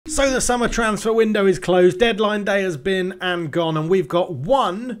So the summer transfer window is closed, deadline day has been and gone, and we've got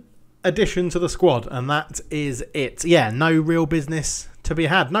one addition to the squad, and that is it. Yeah, no real business to be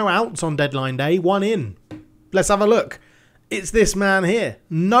had. No outs on deadline day, one in. Let's have a look. It's this man here,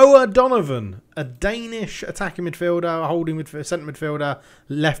 Noah Donovan, a Danish attacking midfielder, holding midfielder, centre midfielder,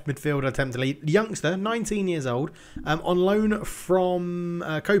 left midfielder, attempt to lead, youngster, 19 years old, on loan from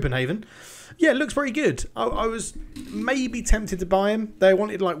Copenhagen. Yeah, it looks pretty good. I was maybe tempted to buy him. They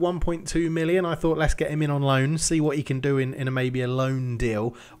wanted like 1.2 million. I thought, let's get him in on loan, see what he can do in maybe a loan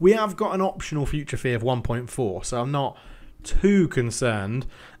deal. We have got an optional future fee of 1.4, so I'm not too concerned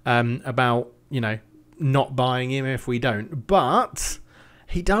about, you know, not buying him if we don't. But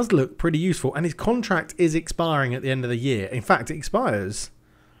he does look pretty useful, and his contract is expiring at the end of the year. In fact, it expires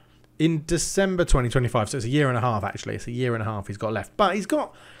in December 2025, so it's a year and a half, actually. It's a year and a half he's got left. But he's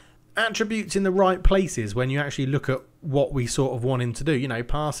got attributes in the right places when you actually look at what we sort of want him to do. You know,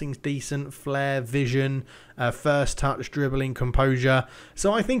 passing's decent, flair, vision, first touch, dribbling, composure.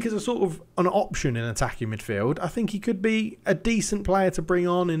 So I think as a sort of an option in attacking midfield, I think he could be a decent player to bring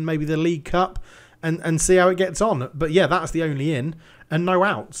on in maybe the League Cup and see how it gets on. But yeah, that's the only in and no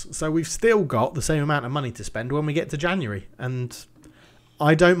outs. So we've still got the same amount of money to spend when we get to January. And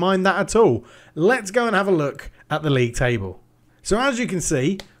I don't mind that at all. Let's go and have a look at the league table. So as you can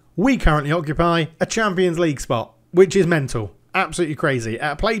see, we currently occupy a Champions League spot, which is mental. Absolutely crazy.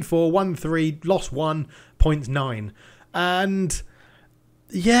 Played 4, won 3, lost 1.9. And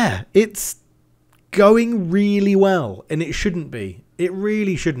yeah, it's going really well. And it shouldn't be. It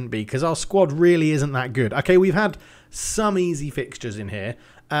really shouldn't be, because our squad really isn't that good. Okay, we've had some easy fixtures in here.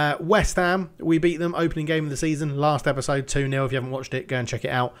 West Ham, we beat them opening game of the season. Last episode, 2-0. If you haven't watched it, go and check it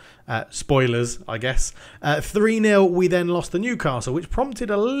out. Spoilers, I guess. 3-0, we then lost to Newcastle, which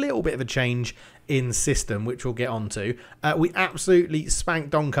prompted a little bit of a change in system, which we'll get onto. We absolutely spanked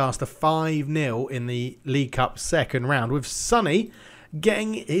Doncaster 5-0 in the League Cup second round, with Sonny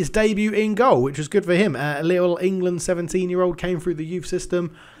getting his debut in goal, which was good for him. A little England 17-year-old came through the youth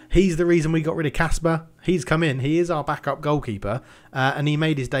system. He's the reason we got rid of Casper. He's come in. He is our backup goalkeeper. And he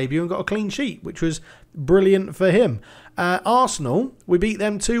made his debut and got a clean sheet, which was brilliant for him. Arsenal, we beat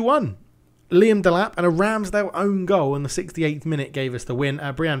them 2-1. Liam Delap and a Ramsdale own goal in the 68th minute gave us the win.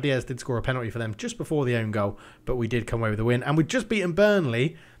 Brian Diaz did score a penalty for them just before the own goal, but we did come away with the win. And we've just beaten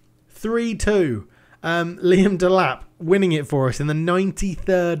Burnley 3-2. Liam Delap winning it for us in the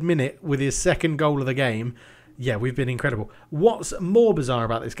 93rd minute with his second goal of the game. Yeah, we've been incredible. What's more bizarre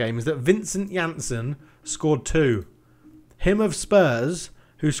about this game is that Vincent Janssen scored 2. Him of Spurs,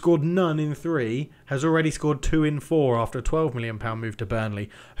 who scored none in 3, has already scored 2 in 4 after a £12 million move to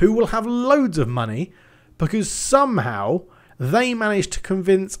Burnley, who will have loads of money because somehow they managed to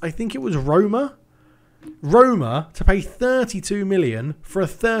convince, I think it was Roma, to pay 32 million for a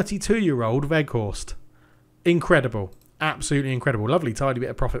 32-year-old Weghorst. Incredible. Absolutely incredible. Lovely tidy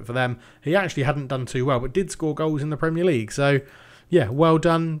bit of profit for them. He actually hadn't done too well, but did score goals in the Premier League. So, yeah, well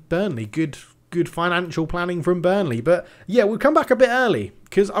done, Burnley. Good financial planning from Burnley. But, yeah, we'll come back a bit early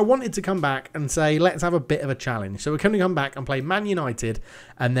because I wanted to come back and say, let's have a bit of a challenge. So we're going to come back and play Man United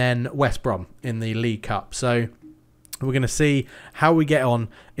and then West Brom in the League Cup. So we're going to see how we get on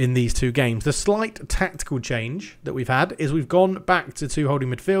in these two games. The slight tactical change that we've had is we've gone back to 2 holding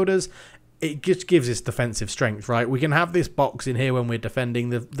midfielders. It just gives us defensive strength, right? We can have this box in here when we're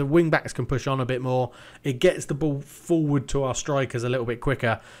defending. The wing-backs can push on a bit more. It gets the ball forward to our strikers a little bit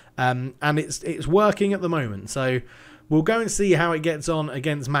quicker. And it's working at the moment. So we'll go and see how it gets on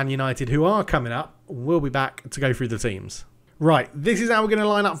against Man United, who are coming up. We'll be back to go through the teams. Right, this is how we're going to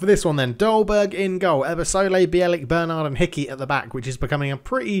line up for this one then. Dolberg in goal, Ebersole, Bielik, Bernard and Hickey at the back, which is becoming a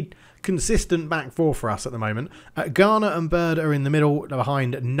pretty consistent back four for us at the moment. Garner and Bird are in the middle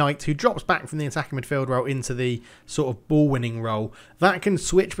behind Knight, who drops back from the attacking midfield role into the sort of ball-winning role. That can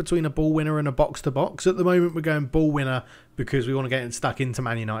switch between a ball winner and a box-to-box. At the moment, we're going ball winner because we want to get stuck into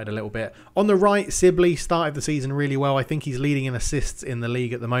Man United a little bit. On the right, Sibley started the season really well. I think he's leading in assists in the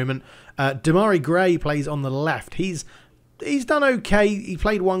league at the moment. Damari Gray plays on the left. He's done okay. He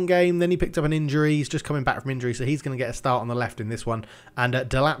played one game, then he picked up an injury. He's just coming back from injury, so he's going to get a start on the left in this one. And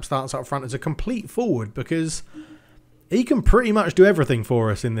Delap starts up front as a complete forward because he can pretty much do everything for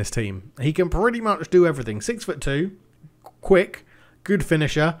us in this team. He can pretty much do everything. 6'2", quick, good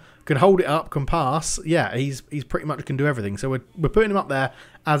finisher, can hold it up, can pass. Yeah, he's pretty much can do everything. So we're putting him up there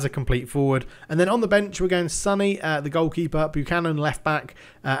as a complete forward. And then on the bench, we're going Sonny, the goalkeeper, Buchanan, left back,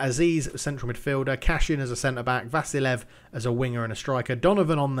 Aziz, central midfielder, Cashin as a centre-back, Vasilev as a winger and a striker,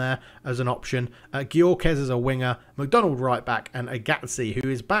 Donovan on there as an option, Gyorkez as a winger, McDonald right back, and Agatsi, who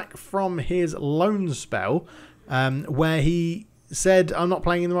is back from his loan spell, where he said, I'm not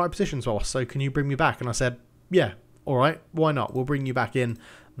playing in the right positions, boss, so can you bring me back? And I said, yeah, all right, why not? We'll bring you back in.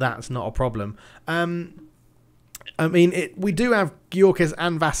 That's not a problem. I mean, we do have Gyökeres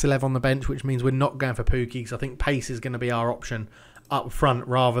and Vasilev on the bench, which means we're not going for Pukki, because I think pace is going to be our option up front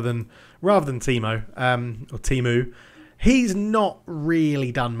rather than Timo or Timu. He's not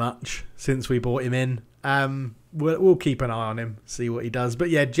really done much since we brought him in. We'll keep an eye on him, see what he does. But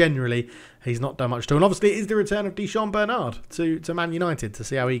yeah, generally, he's not done much to. And obviously, it is the return of Dijon Bernard to Man United to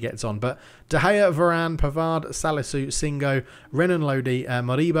see how he gets on. But De Gea, Varane, Pavard, Salisu, Singo, Renan Lodi,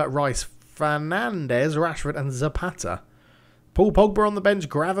 Moriba, Rice, Fernandes, Rashford and Zapata. Paul Pogba on the bench,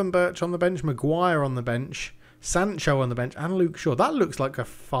 Gravenberch on the bench, Maguire on the bench, Sancho on the bench and Luke Shaw. That looks like a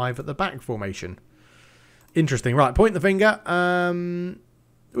 5 at the back formation. Interesting. Right, point the finger.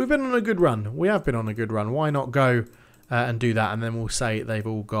 We've been on a good run. We have been on a good run. Why not go and do that? And then we'll say they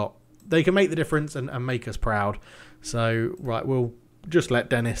can make the difference and make us proud. So, right, we'll just let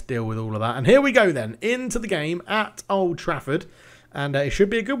Dennis deal with all of that. And here we go then, into the game at Old Trafford. And it should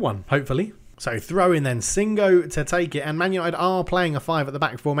be a good one, hopefully. So throw in then Singo to take it. And Man United are playing a 5 at the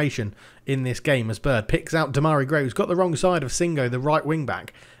back formation in this game as Bird picks out Damari Gray, who's got the wrong side of Singo, the right wing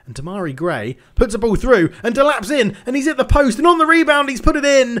back. And Damari Gray puts a ball through and Delap's in and he's at the post. And on the rebound, he's put it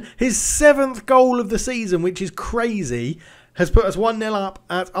in. His 7th goal of the season, which is crazy, has put us 1-0 up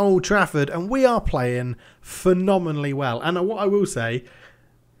at Old Trafford. And we are playing phenomenally well. And what I will say,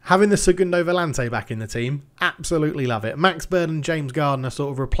 having the Segundo Volante back in the team, absolutely love it. Max Bird and James Gardner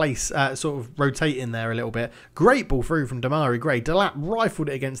sort of rotating there a little bit. Great ball through from Damari Gray. Delap rifled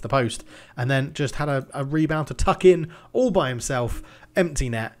it against the post and then just had a rebound to tuck in all by himself. Empty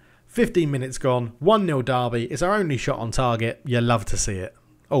net. 15 minutes gone. 1-0 Derby. It's our only shot on target. You love to see it.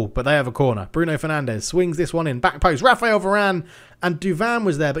 Oh, but they have a corner. Bruno Fernandes swings this one in. Back post. Raphael Varane and Duvan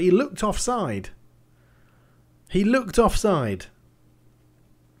was there, but he looked offside. He looked offside.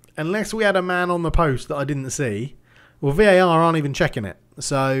 Unless we had a man on the post that I didn't see. Well, VAR aren't even checking it.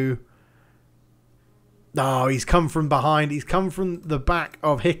 So, oh, he's come from behind. He's come from the back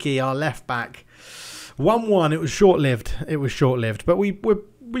of Hickey, our left back. 1-1. It was short-lived. It was short-lived. But we're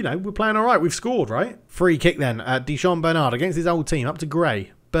playing all right. We've scored, right? Free kick then. Dijon Bernard against his old team. Up to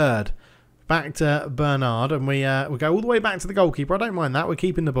Gray. Bird. Back to Bernard. And we go all the way back to the goalkeeper. I don't mind that. We're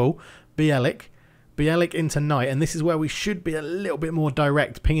keeping the ball. Bielik into Knight, and this is where we should be a little bit more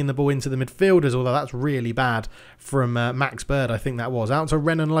direct, pinging the ball into the midfielders, although that's really bad from Max Bird, I think that was. Out to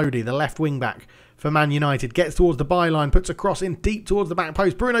Renan Lodi, the left wing back for Man United, gets towards the byline, puts a cross in deep towards the back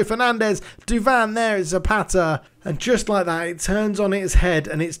post. Bruno Fernandes, Duvan, there is Zapata, and just like that, it turns on its head,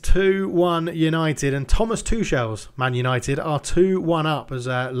 and it's 2-1 United, and Thomas Tuchel's Man United are 2-1 up, as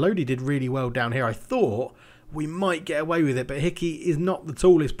Lodi did really well down here. I thought we might get away with it, but Hickey is not the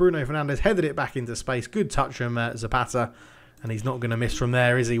tallest. Bruno Fernandes headed it back into space. Good touch from Zapata, and he's not going to miss from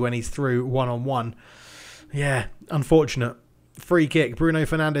there, is he, when he's through one-on-one? Yeah, unfortunate. Free kick. Bruno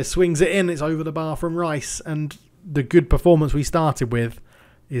Fernandes swings it in. It's over the bar from Rice, and the good performance we started with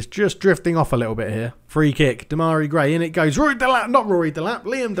is just drifting off a little bit here. Free kick. Damari Gray, in it goes. Liam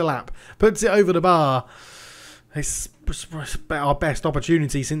Delap puts it over the bar. It's our best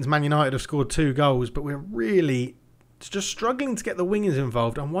opportunity since Man United have scored 2 goals, but we're really just struggling to get the wingers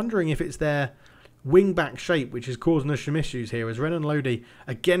involved. I'm wondering if it's their wing-back shape which is causing us some issues here, as Renan Lodi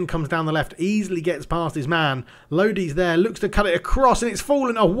again comes down the left, easily gets past his man. Lodi's there, looks to cut it across, and it's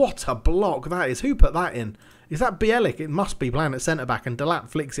fallen. Oh, what a block that is. Who put that in? Is that Bielik? It must be, playing at centre-back, and Delap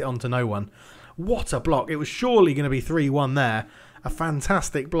flicks it onto no one. What a block. It was surely going to be 3-1 there. A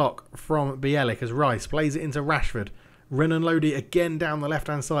fantastic block from Bielik as Rice plays it into Rashford. Renan Lodi again down the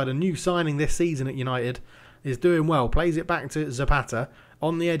left-hand side. A new signing this season at United, is doing well. Plays it back to Zapata.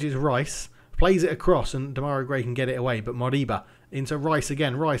 On the edge is Rice. Plays it across and Damari Gray can get it away. But Moriba into Rice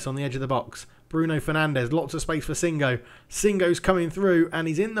again. Rice on the edge of the box. Bruno Fernandes. Lots of space for Singo. Singo's coming through and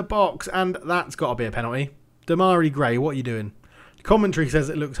he's in the box. And that's got to be a penalty. Damari Gray, what are you doing? Commentary says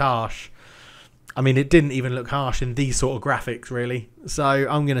it looks harsh. I mean, it didn't even look harsh in these sort of graphics, really. So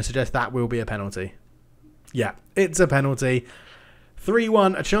I'm going to suggest that will be a penalty. Yeah, it's a penalty.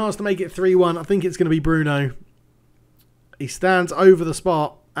 3-1, a chance to make it 3-1. I think it's going to be Bruno. He stands over the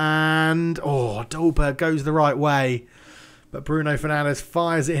spot and, oh, Dolberg goes the right way. But Bruno Fernandes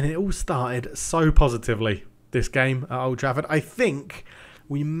fires it in. It all started so positively, this game at Old Trafford. I think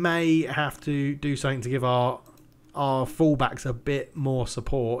we may have to do something to give our fullbacks a bit more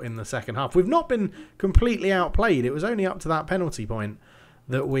support in the second half. We've not been completely outplayed. It was only up to that penalty point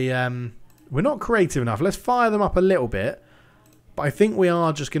that we're not creative enough. Let's fire them up a little bit. But I think we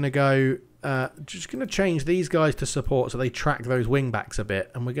are just going to go, just going to change these guys to support so they track those wing backs a bit.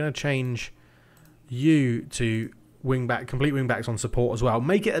 And we're going to change you to complete wing backs on support as well.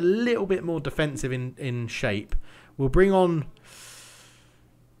 Make it a little bit more defensive in shape. We'll bring on...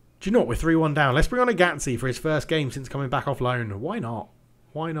 Do you know what? We're 3-1 down. Let's bring on Agatsi for his first game since coming back off loan. Why not?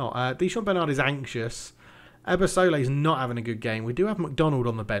 Why not? Deschamps Bernard is anxious. Ebasole is not having a good game. We do have McDonald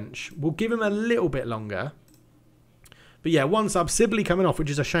on the bench. We'll give him a little bit longer. But yeah, one sub. Sibley coming off, which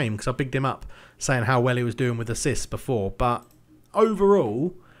is a shame because I bigged him up saying how well he was doing with assists before. But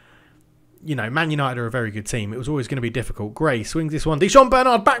overall, you know, Man United are a very good team. It was always going to be difficult. Gray swings this one. Deschamps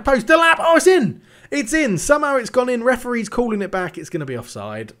Bernard, back post, Delap. Oh, it's in. It's in. Somehow it's gone in. Referee's calling it back. It's going to be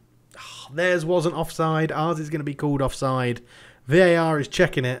offside. Theirs wasn't offside. Ours is going to be called offside. VAR is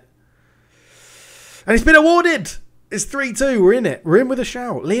checking it. And it's been awarded. It's 3-2. We're in it. We're in with a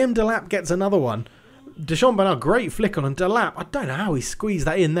shout. Liam Delap gets another one. Deschamps Bernard, great flick on. And Delap, I don't know how he squeezed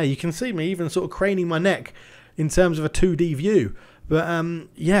that in there. You can see me even sort of craning my neck in terms of a 2D view. But,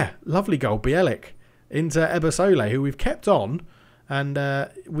 yeah, lovely goal. Bielik into Ebasole, who we've kept on. And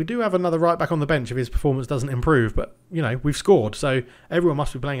we do have another right back on the bench if his performance doesn't improve. But, you know, we've scored. So everyone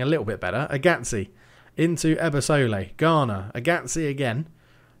must be playing a little bit better. Agatsi into Ebasole. Garner. Agatsi again.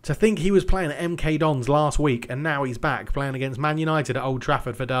 To think he was playing at MK Dons last week and now he's back playing against Man United at Old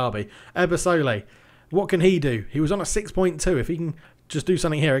Trafford for Derby. Ebasole. What can he do? He was on a 6.2. If he can just do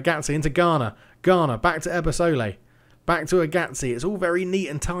something here. Agatsi into Garner. Garner back to Ebasole. Back to Agatsi. It's all very neat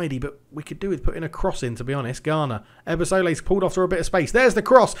and tidy, but we could do with putting a cross in, to be honest. Garner. Ebasole's pulled off through a bit of space. There's the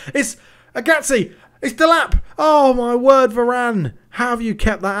cross. It's Agatsi. It's Delap. Oh, my word, Varane. How have you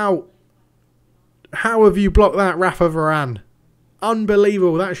kept that out? How have you blocked that, Rafa Varane?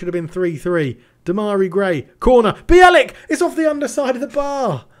 Unbelievable. That should have been 3-3. Damari Gray. Corner. Bielik. It's off the underside of the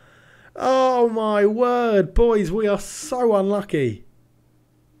bar. Oh, my word. Boys, we are so unlucky.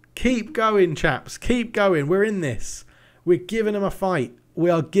 Keep going, chaps. Keep going. We're in this. We're giving them a fight.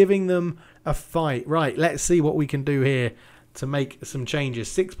 We are giving them a fight. Right, let's see what we can do here to make some changes.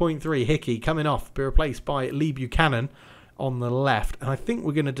 6.3, Hickey coming off. Be replaced by Lee Buchanan on the left. And I think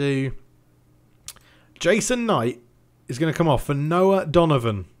we're going to do... Jason Knight is going to come off for Noah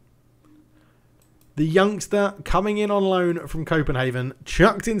Donovan. The youngster coming in on loan from Copenhagen.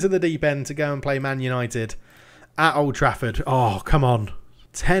 Chucked into the deep end to go and play Man United at Old Trafford. Oh, come on.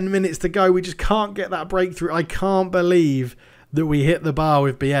 10 minutes to go. We just can't get that breakthrough. I can't believe that we hit the bar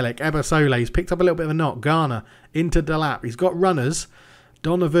with Bielik. Ebasole's picked up a little bit of a knock. Garner into Delap. He's got runners.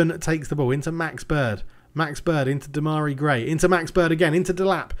 Donovan takes the ball into Max Bird. Max Bird into Damari Gray. Into Max Bird again. Into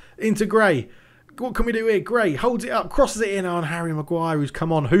Delap. Into Gray. What can we do here? Gray holds it up. Crosses it in on Harry Maguire, who's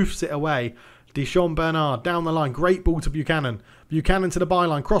come on. Hoofs it away. Deschamps Bernard down the line. Great ball to Buchanan. Buchanan to the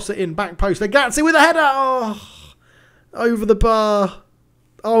byline. Cross it in. Back post. Agatsi with a header. Oh, over the bar.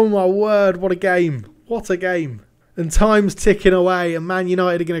 Oh my word, what a game. What a game. And time's ticking away and Man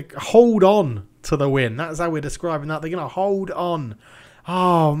United are going to hold on to the win. That's how we're describing that. They're going to hold on.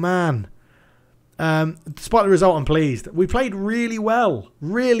 Oh man. Despite the result, I'm pleased. We played really well.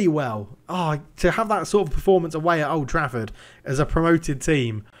 Really well. Oh, to have that sort of performance away at Old Trafford as a promoted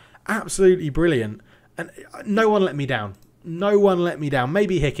team. Absolutely brilliant. And no one let me down. No one let me down.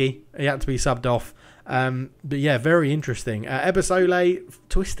 Maybe Hickey. He had to be subbed off. But yeah, very interesting. Ebasole,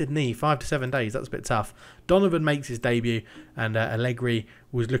 twisted knee, 5 to 7 days. That's a bit tough. Donovan makes his debut, and Allegri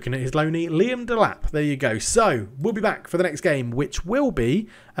was looking at his loanee, Liam Delap. There you go. So we'll be back for the next game, which will be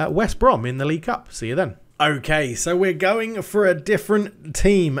at West Brom in the League Cup. See you then. Okay, so we're going for a different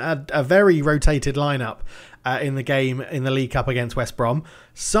team, a very rotated lineup in the game in the League Cup against West Brom.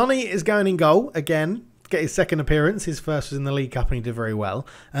 Sonny is going in goal again. Get his second appearance. His first was in the League Cup and he did very well.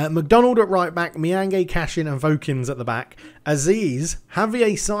 McDonald at right back, Miange, Cashin and Vokins at the back. Aziz,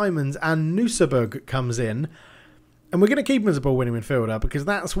 Javier Simons and Nusabug comes in. And we're going to keep him as a ball-winning midfielder because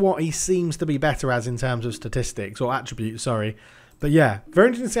that's what he seems to be better as in terms of statistics or attributes, sorry. But yeah, very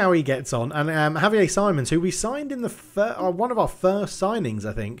interesting to see how he gets on. And Javier Simons, who we signed in the one of our first signings,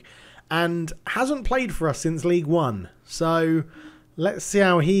 I think, and hasn't played for us since League One. So... let's see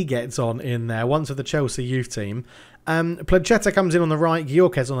how he gets on in there. Once with the Chelsea youth team. Planchetta comes in on the right.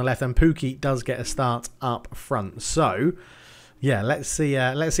 Gyökeres on the left. And Pukki does get a start up front. So, yeah, let's see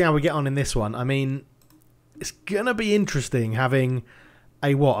how we get on in this one. I mean, it's going to be interesting having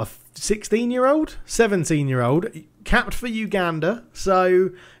a 16-year-old? 17-year-old. Capped for Uganda.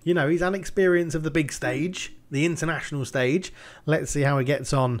 So, you know, he's unexperienced of the big stage. The international stage. Let's see how he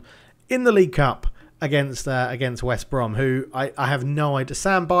gets on in the League Cup. Against West Brom, who I have no idea.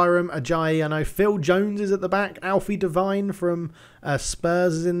 Sam Byram, Ajayi, I know. Phil Jones is at the back. Alfie Devine from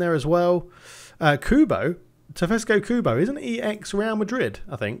Spurs is in there as well. Kubo, Tefesco Kubo, isn't he ex-Real Madrid,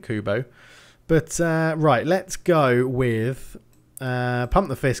 I think, Kubo. But, right, let's go with Pump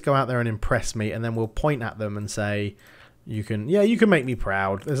the fist, go out there and impress me, and then we'll point at them and say, you can make me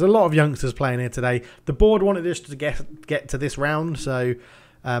proud. There's a lot of youngsters playing here today. The board wanted us to get to this round, so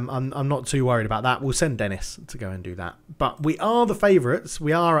I'm not too worried about that. We'll send Dennis to go and do that. But we are the favourites.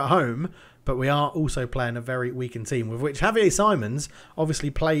 We are at home, but we are also playing a very weakened team, with which Javier Simons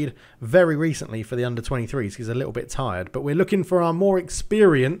obviously played very recently for the under-23s. He's a little bit tired, but we're looking for our more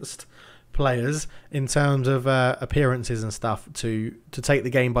experienced players in terms of appearances and stuff to take the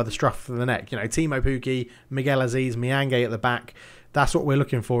game by the scruff of the neck. You know, Timo Pukki, Miguel Aziz, Miange at the back. That's what we're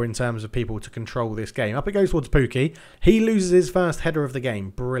looking for in terms of people to control this game. Up it goes towards Pukki. He loses his first header of the game.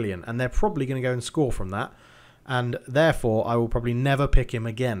 Brilliant. And they're probably going to go and score from that. And therefore, I will probably never pick him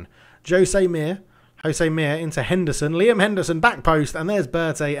again. Jose Mir into Henderson. Liam Henderson, back post. And there's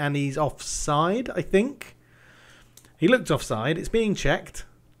Berté, and he's offside, I think. He looked offside. It's being checked.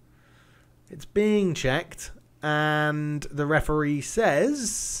 It's being checked. And the referee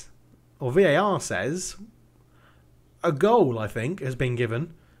says, or VAR says, a goal, I think, has been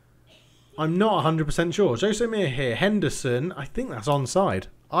given. I'm not 100% sure. Jose Mir here. Henderson, I think that's onside.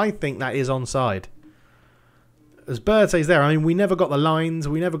 I think that is onside. As Berté's there, I mean, we never got the lines.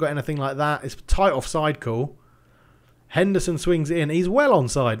 We never got anything like that. It's tight offside call. Henderson swings it in. He's well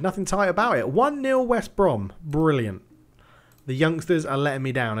onside. Nothing tight about it. 1-0 West Brom. Brilliant. The youngsters are letting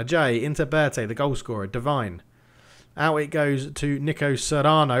me down. Ajay into Berté, the goal scorer. Divine. Out it goes to Nico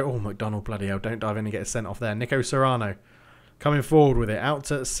Serrano. Oh, McDonald, bloody hell. Don't dive in and get sent off there. Nico Serrano coming forward with it. Out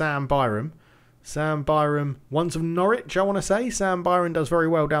to Sam Byram. Sam Byram, once of Norwich, I want to say. Sam Byram does very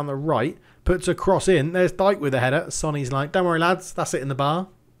well down the right. Puts a cross in. There's Dyke with the header. Sonny's like, don't worry, lads. That's it in the bar.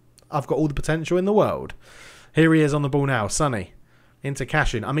 I've got all the potential in the world. Here he is on the ball now. Sonny into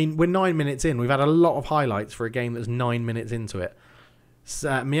Cashin. I mean, we're 9 minutes in. We've had a lot of highlights for a game that's 9 minutes into it.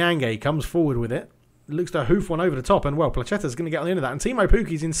 Miange comes forward with it. Looks to hoof one over the top, and well, Placetta's going to get on the end of that, and Timo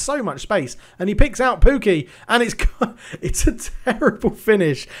Pukki's in so much space, and he picks out Pukki, and it's a terrible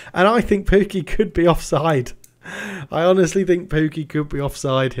finish, and I think Pukki could be offside. I honestly think Pukki could be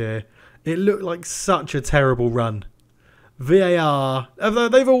offside here. It looked like such a terrible run. VAR, although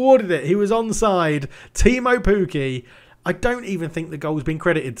they've awarded it, he was onside. Timo Pukki, I don't even think the goal's been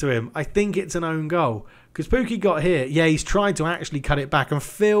credited to him. I think it's an own goal, because Pukki got here. Yeah, he's tried to actually cut it back, and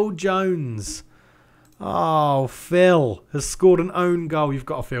Phil Jones... Oh, Phil has scored an own goal. You've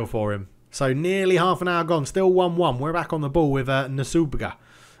got a feel for him. So nearly half an hour gone. Still 1-1. We're back on the ball with Nasubuga.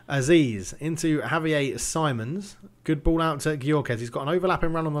 Aziz into Javier Simons. Good ball out to Gyökeres. He's got an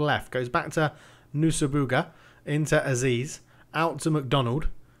overlapping run on the left. Goes back to Nasubuga. Into Aziz. Out to McDonald.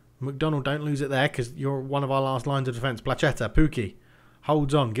 McDonald, don't lose it there because you're one of our last lines of defence. Placetta. Pukki.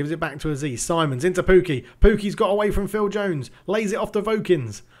 Holds on. Gives it back to Aziz. Simons into Pukki. Pukki's got away from Phil Jones. Lays it off to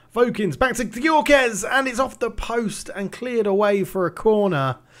Vokins. Vokins back to Gyökeres, and it's off the post and cleared away for a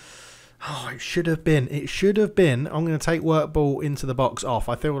corner. Oh, it should have been. It should have been. I'm going to take work ball into the box off.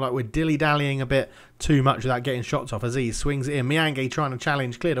 I feel like we're dilly-dallying a bit too much without getting shots off. Aziz swings it in. Miange trying to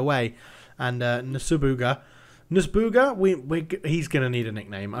challenge, cleared away. And Nasubuga, he's going to need a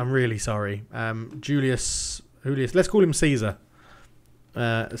nickname. I'm really sorry. Julius, let's call him Caesar.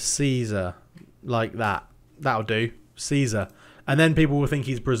 Caesar, like that. That'll do. Caesar. And then people will think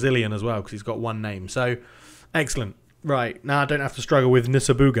he's Brazilian as well because he's got one name. So, excellent. Right, now I don't have to struggle with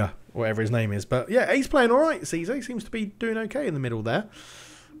Nasubuga, whatever his name is. But yeah, he's playing all right, Caesar. He seems to be doing okay in the middle there.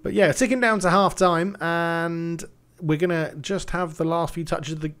 But yeah, ticking down to half-time. And we're going to just have the last few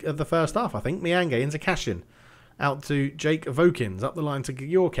touches of the first half, I think. Miange into Cashin. Out to Jake Vokins. Up the line to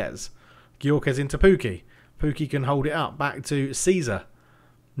Gyökeres. Gyökeres into Pukki. Pukki can hold it up. Back to Caesar.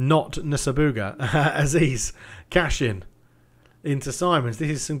 Not Nasubuga. Aziz. Cashin. Into Simons. This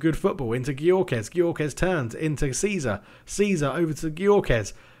is some good football. Into Gyökeres. Gyökeres turns into Caesar. Caesar over to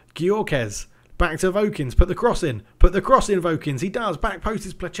Gyökeres. Gyökeres back to Vokins. Put the cross in. Put the cross in, Vokins. He does. Back post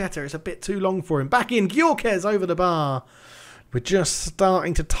is Placetta. It's a bit too long for him. Back in. Gyökeres over the bar. We're just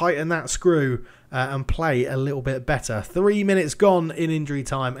starting to tighten that screw and play a little bit better. 3 minutes gone in injury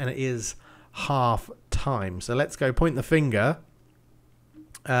time, and it is half time. So let's go point the finger.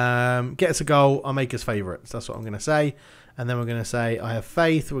 Get us a goal. I'll make us favourites. That's what I'm going to say. And then we're going to say, I have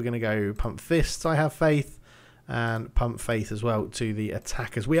faith. We're going to go pump fists, I have faith. And pump faith as well to the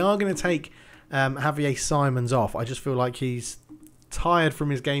attackers. We are going to take Javier Simons off. I just feel like he's tired from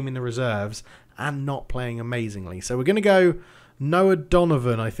his game in the reserves and not playing amazingly. So we're going to go Noah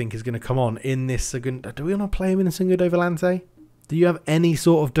Donovan, I think, is going to come on in this Segundo. Do we want to play him in a Segundo Volante? Do you have any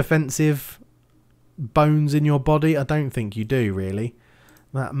sort of defensive bones in your body? I don't think you do, really.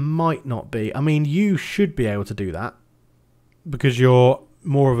 That might not be. I mean, you should be able to do that, because you're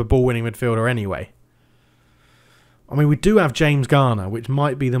more of a ball-winning midfielder anyway. I mean, we do have James Garner, which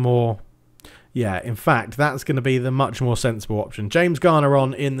might be the more... Yeah, in fact, that's going to be the much more sensible option. James Garner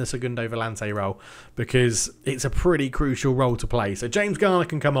on in the Segundo Volante role because it's a pretty crucial role to play. So James Garner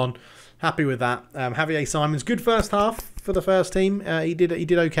can come on. Happy with that. Javier Simons, good first half for the first team. He did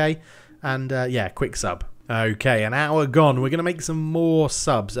okay. And yeah, quick sub. Okay, an hour gone. We're going to make some more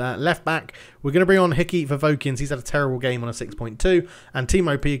subs. Left back, we're going to bring on Hickey for Vokins. He's had a terrible game on a 6.2. And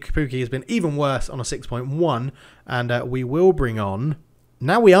Timo Pukki has been even worse on a 6.1. And we will bring on...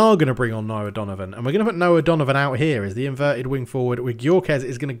 Now we are going to bring on Noah Donovan. And we're going to put Noah Donovan out here as the inverted wing forward. With Gyökeres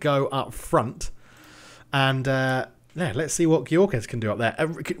is going to go up front. And yeah, let's see what Gyökeres can do up there.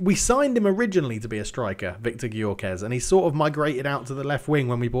 We signed him originally to be a striker, Victor Gyökeres. And he sort of migrated out to the left wing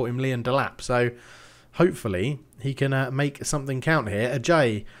when we bought him Leon Delap. So hopefully he can make something count here.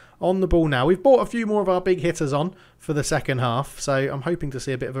 Ajay on the ball now. We've bought a few more of our big hitters on for the second half, so I'm hoping to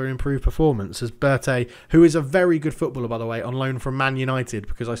see a bit of an improved performance as Berté, who is a very good footballer, by the way, on loan from Man United,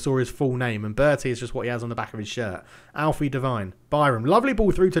 because I saw his full name, and Berté is just what he has on the back of his shirt. Alfie Devine. Byram. Lovely ball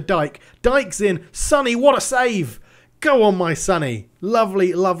through to Dyke. Dyke's in. Sonny, what a save! Go on, my Sonny.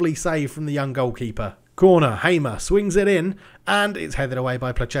 Lovely, lovely save from the young goalkeeper. Corner, Hamer swings it in, and it's headed away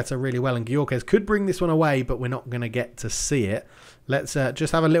by Placetta really well, and Gyökeres could bring this one away, but we're not going to get to see it. Let's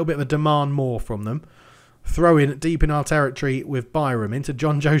just have a little bit of a demand more from them. Throw in deep in our territory with Byram into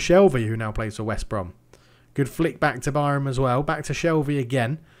John Joe Shelvey, who now plays for West Brom. Good flick back to Byram as well. Back to Shelvey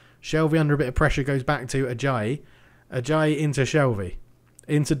again. Shelvey under a bit of pressure goes back to Ajayi. Ajayi into Shelvey.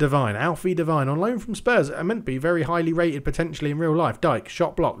 Into Devine. Alfie Devine on loan from Spurs. Meant to be very highly rated potentially in real life. Dyke.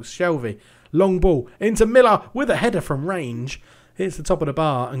 Shot blocks. Shelvey. Long ball into Miller with a header from range. Hits the top of the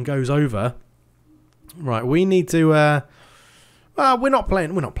bar and goes over. Right, we need to... we're not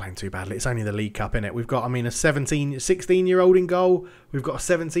playing too badly. It's only the League Cup, innit? We've got, I mean, a 16-year-old in goal. We've got a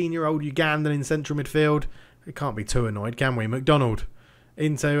 17-year-old Ugandan in central midfield. It can't be too annoyed, can we? McDonald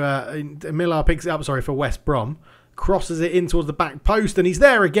into Miller picks it up, sorry, for West Brom. Crosses it in towards the back post, and he's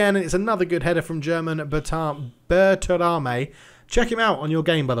there again, and it's another good header from German Bertarame. Check him out on your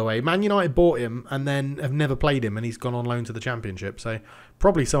game, by the way. Man United bought him and then have never played him, and he's gone on loan to the Championship. So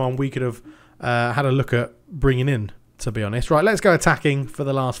probably someone we could have had a look at bringing in, to be honest. Right, let's go attacking for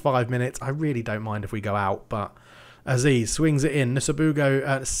the last 5 minutes. I really don't mind if we go out, but Aziz swings it in.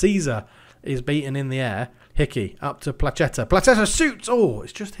 Nsabugo, Caesar is beaten in the air. Hickey up to Placetta. Placetta shoots. Oh,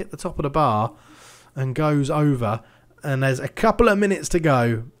 it's just hit the top of the bar and goes over. And there's a couple of minutes to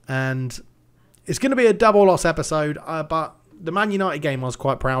go, and it's going to be a double loss episode, but the Man United game I was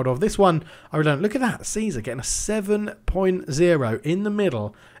quite proud of. This one, I really don't. Look at that. Caesar getting a 7.0 in the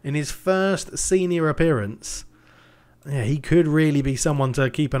middle in his first senior appearance. Yeah, he could really be someone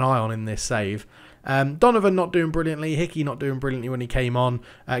to keep an eye on in this save. Donovan not doing brilliantly. Hickey not doing brilliantly when he came on.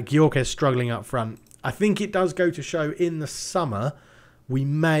 Gyökeres struggling up front. I think it does go to show in the summer,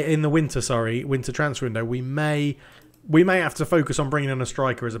 winter transfer window, we may have to focus on bringing in a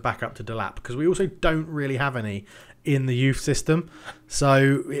striker as a backup to Delap, because we also don't really have any in the youth system.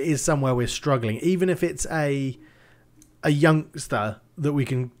 So it is somewhere we're struggling. Even if it's a youngster that we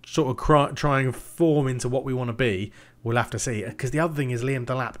can sort of try and form into what we want to be, we'll have to see. Because the other thing is Liam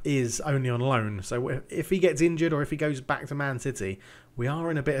Delap is only on loan. So if he gets injured or if he goes back to Man City, we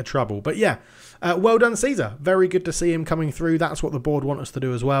are in a bit of trouble. But yeah, well done, Caesar. Very good to see him coming through. That's what the board want us to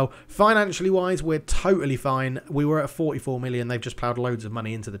do as well. Financially wise, we're totally fine. We were at 44 million. They've just ploughed loads of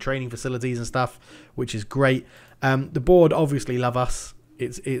money into the training facilities and stuff, which is great. The board obviously love us.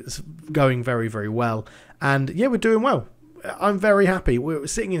 It's going very, very well. And yeah, we're doing well. I'm very happy. We're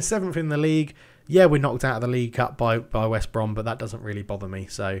sitting in 7th in the league. Yeah, we're knocked out of the League Cup by West Brom, but that doesn't really bother me.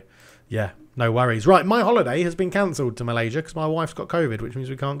 So yeah, no worries. Right, my holiday has been cancelled to Malaysia because my wife's got COVID, which means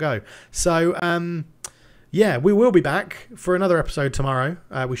we can't go. So yeah, we will be back for another episode tomorrow.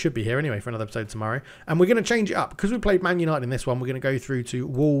 We should be here anyway for another episode tomorrow. And we're going to change it up. Because we played Man United in this one, we're going to go through to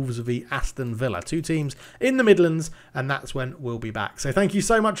Wolves v Aston Villa. 2 teams in the Midlands, and that's when we'll be back. So thank you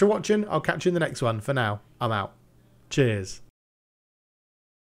so much for watching. I'll catch you in the next one. For now, I'm out. Cheers.